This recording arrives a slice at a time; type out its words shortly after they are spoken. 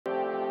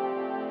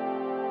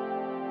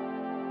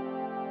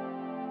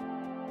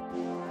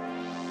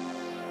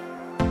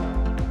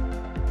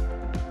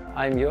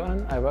I'm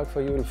Johan, I work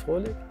for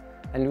vrolijk,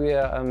 and we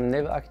are a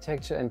naval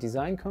architecture and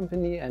design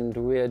company, and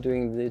we are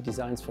doing the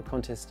designs for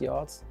contest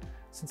yachts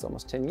since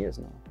almost 10 years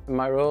now.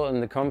 My role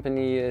in the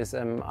company is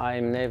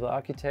I'm Naval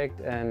Architect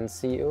and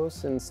CEO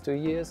since 2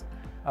 years.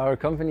 Our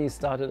company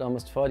started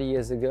almost 40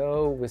 years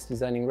ago with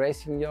designing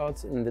racing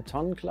yachts in the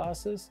ton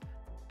classes.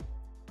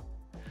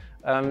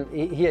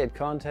 Here at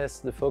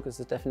Contest, the focus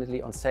is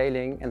definitely on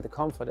sailing and the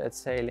comfort at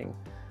sailing.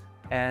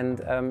 And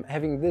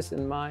having this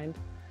in mind,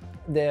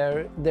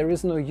 there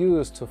is no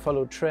use to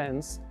follow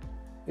trends,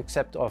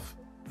 except of,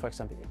 for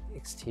example,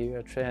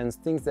 exterior trends,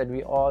 things that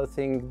we all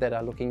think that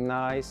are looking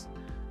nice.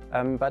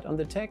 But on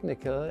the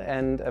technical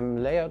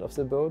and layout of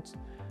the boat,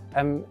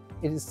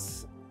 it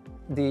is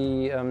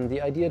the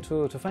idea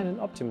to find an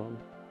optimum.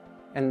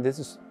 And this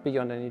is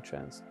beyond any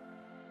trends.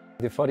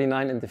 The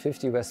 49 and the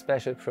 50 were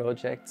special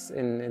projects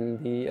in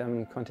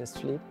the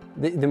contest fleet.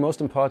 The most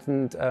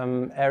important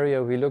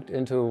area we looked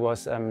into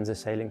was the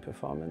sailing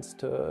performance.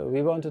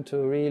 We wanted to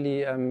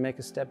really make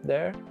a step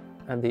there.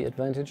 And the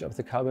advantage of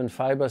the carbon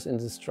fibers in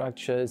the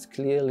structure is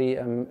clearly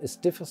a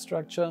stiffer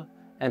structure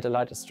and a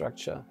lighter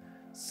structure.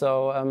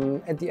 So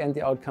at the end,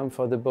 the outcome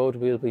for the boat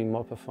will be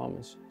more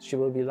performance. She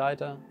will be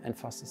lighter and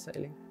faster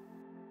sailing.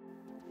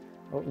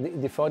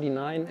 The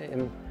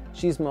 49,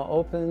 she's more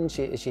open.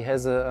 She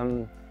has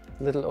a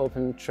little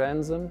open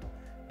transom,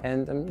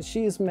 and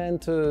she is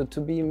meant to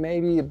be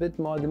maybe a bit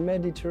more the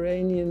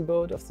Mediterranean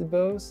boat of the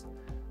bows.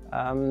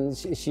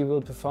 She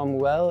will perform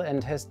well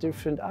and has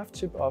different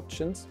aft-ship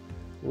options,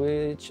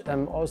 which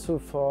also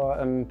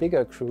for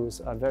bigger crews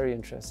are very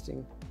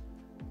interesting.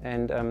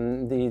 And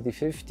the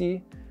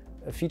 50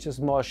 features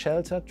more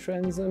sheltered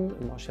transom,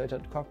 a more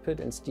sheltered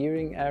cockpit and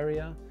steering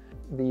area,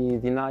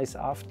 the nice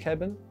aft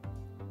cabin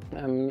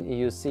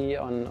you see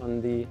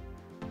on the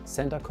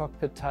center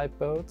cockpit type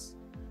boats.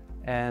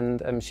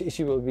 And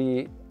she will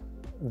be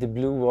the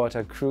blue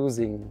water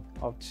cruising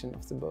option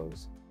of the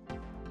boats.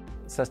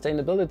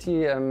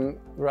 Sustainability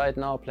right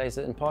now plays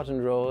an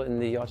important role in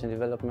the yachting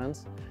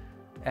developments.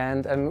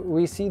 And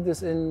we see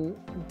this in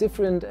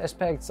different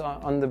aspects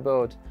on the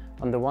boat.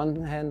 On the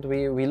one hand,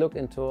 we look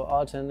into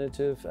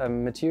alternative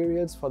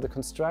materials for the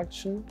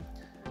construction,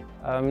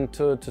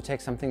 to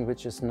take something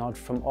which is not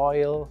from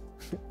oil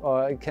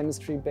or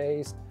chemistry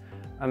based.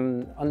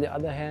 On the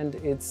other hand,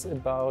 it's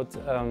about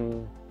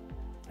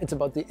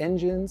the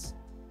engines,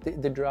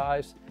 the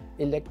drives,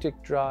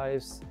 electric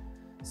drives,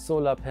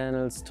 solar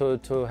panels,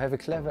 to have a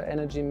clever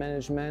energy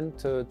management,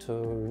 to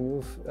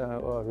remove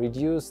or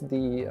reduce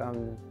the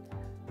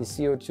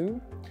CO2.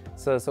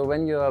 So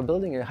when you are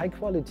building a high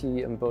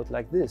quality boat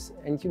like this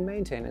and you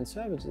maintain and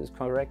service it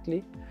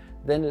correctly,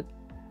 then it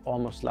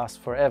almost lasts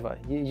forever.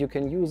 You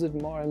can use it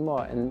more and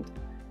more, and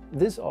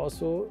this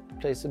also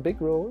plays a big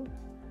role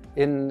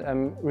in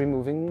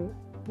removing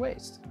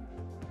waste.